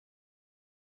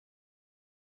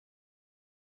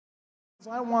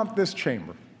I want this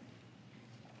chamber,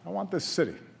 I want this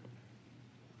city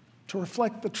to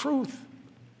reflect the truth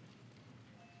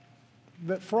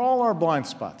that for all our blind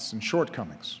spots and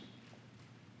shortcomings,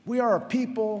 we are a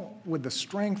people with the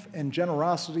strength and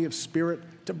generosity of spirit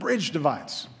to bridge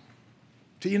divides,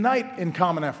 to unite in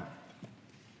common effort,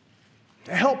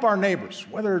 to help our neighbors,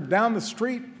 whether down the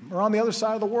street or on the other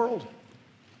side of the world.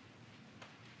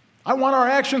 I want our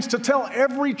actions to tell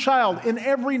every child in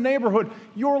every neighborhood,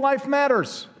 your life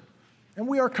matters. And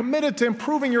we are committed to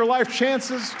improving your life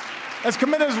chances, as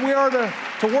committed as we are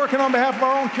to working on behalf of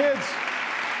our own kids.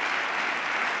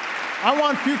 I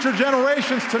want future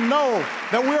generations to know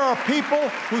that we are a people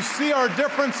who see our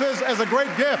differences as a great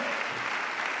gift,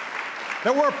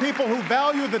 that we're a people who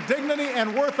value the dignity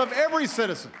and worth of every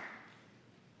citizen.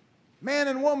 Man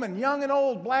and woman, young and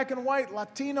old, black and white,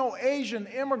 Latino, Asian,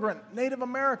 immigrant, Native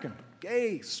American,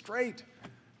 gay, straight,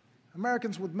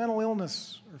 Americans with mental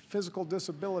illness or physical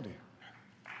disability.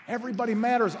 Everybody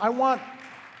matters. I want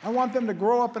them to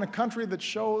grow up in a country that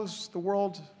shows the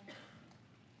world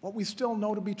what we still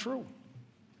know to be true,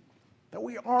 that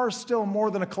we are still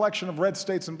more than a collection of red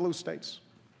states and blue states,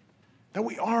 that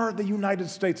we are the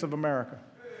United States of America.